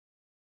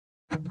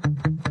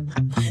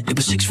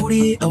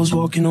6:48, I was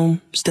walking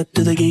home, stepped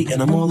to the gate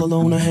and I'm all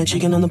alone. I had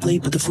chicken on the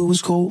plate but the food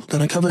was cold,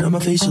 then I covered up my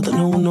face so that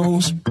no one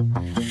knows.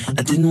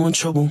 I didn't want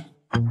trouble,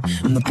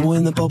 I'm the boy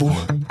in the bubble,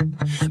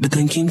 but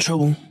then came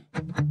trouble.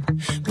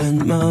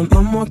 When my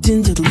mom walked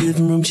into the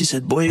living room, she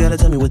said, boy, you gotta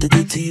tell me what they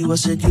did to you. I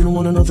said, you don't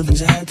wanna know the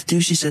things I had to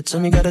do. She said,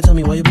 son, you gotta tell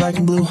me why you're black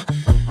and blue.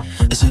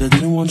 I said, I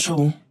didn't want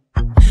trouble,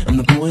 I'm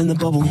the boy in the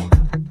bubble,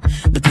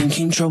 but then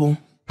came trouble.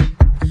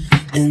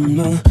 And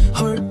my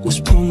heart was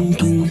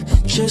pumping,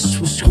 chest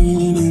was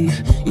screaming,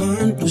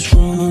 mind was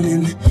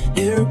running,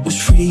 air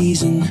was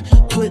freezing.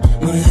 Put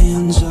my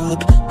hands up,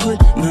 put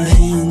my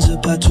hands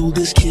up. I told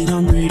this kid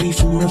I'm ready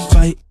for a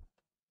fight.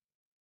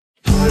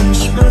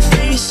 Punch my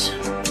face,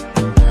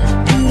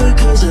 do it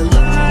cause I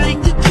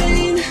like the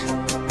pain.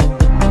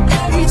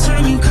 Every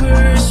time you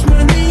curse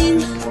my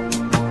name,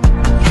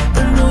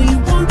 I know you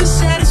want the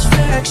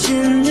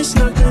satisfaction. It's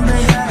not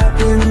gonna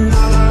happen,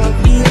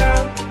 knock me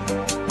out.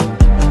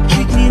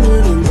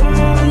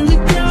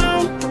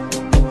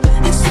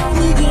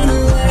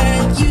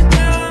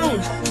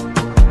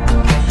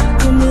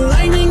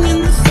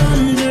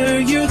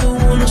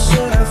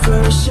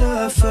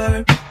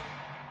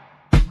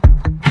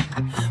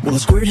 Well, I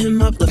squared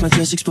him up, left my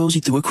dress exposed. He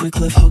threw a quick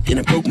left hook and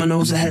it broke my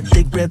nose. I had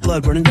thick red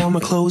blood running down my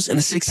clothes and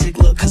a sick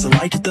look cause I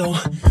liked it though.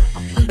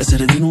 I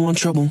said I didn't want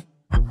trouble,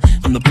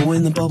 I'm the boy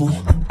in the bubble,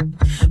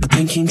 but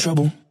then came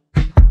trouble.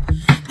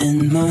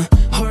 And my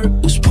heart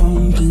was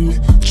pumping,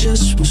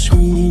 chest was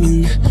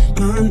screaming,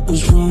 mind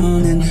was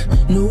running,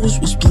 nose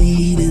was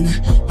bleeding.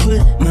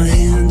 Put my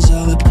hands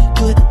up,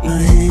 put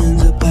my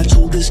hands up. I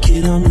told this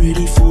kid I'm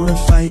ready for a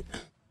fight.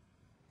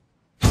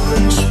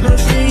 Punch my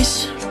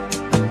face,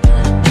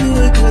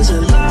 cause I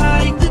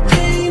like the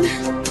pain.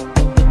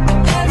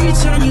 Every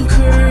time you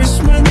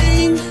curse my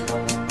name,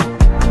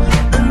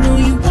 I know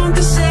you want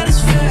the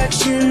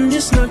satisfaction.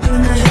 It's not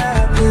gonna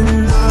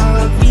happen,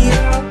 knock me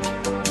out.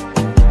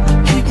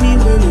 Kick me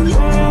when I'm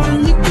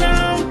on the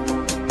ground.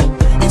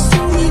 It's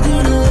only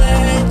gonna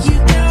let you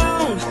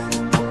down.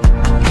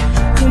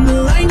 Come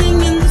the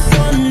lightning and the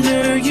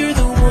thunder, you're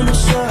the one who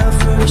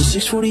suffers.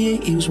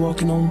 6:48, he was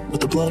walking home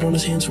with the blood on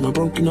his hands from a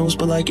broken nose.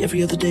 But like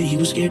every other day, he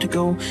was scared to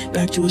go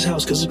back to his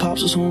house cause his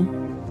pops was home,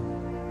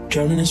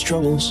 drowning his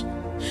troubles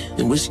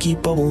in whiskey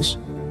bubbles,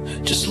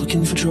 just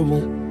looking for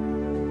trouble.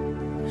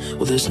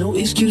 Well, there's no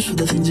excuse for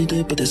the things he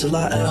did, but there's a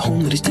lot at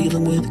home that he's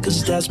dealing with, cause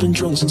his dad's been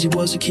drunk since he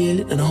was a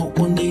kid. And I hope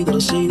one day that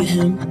I'll say to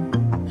him,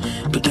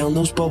 put down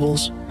those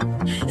bubbles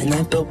and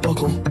that belt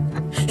buckle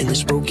in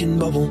this broken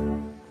bubble.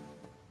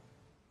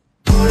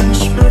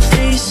 Punch my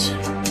face,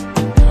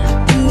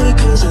 do it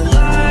cause I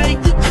like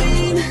the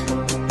pain.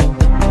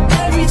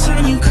 Every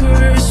time you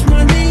curse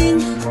my name,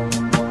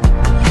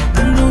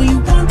 I know you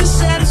want the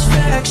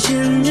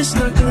satisfaction. It's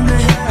not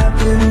gonna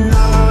happen,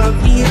 knock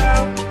me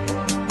out.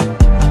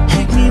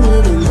 Kick me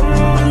when I'm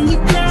on the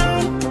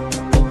ground.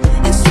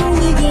 It's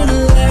only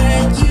gonna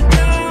let you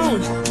down.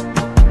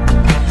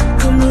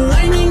 Come the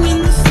lightning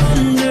and the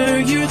thunder,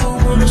 you're the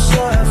one who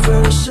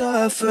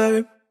suffer.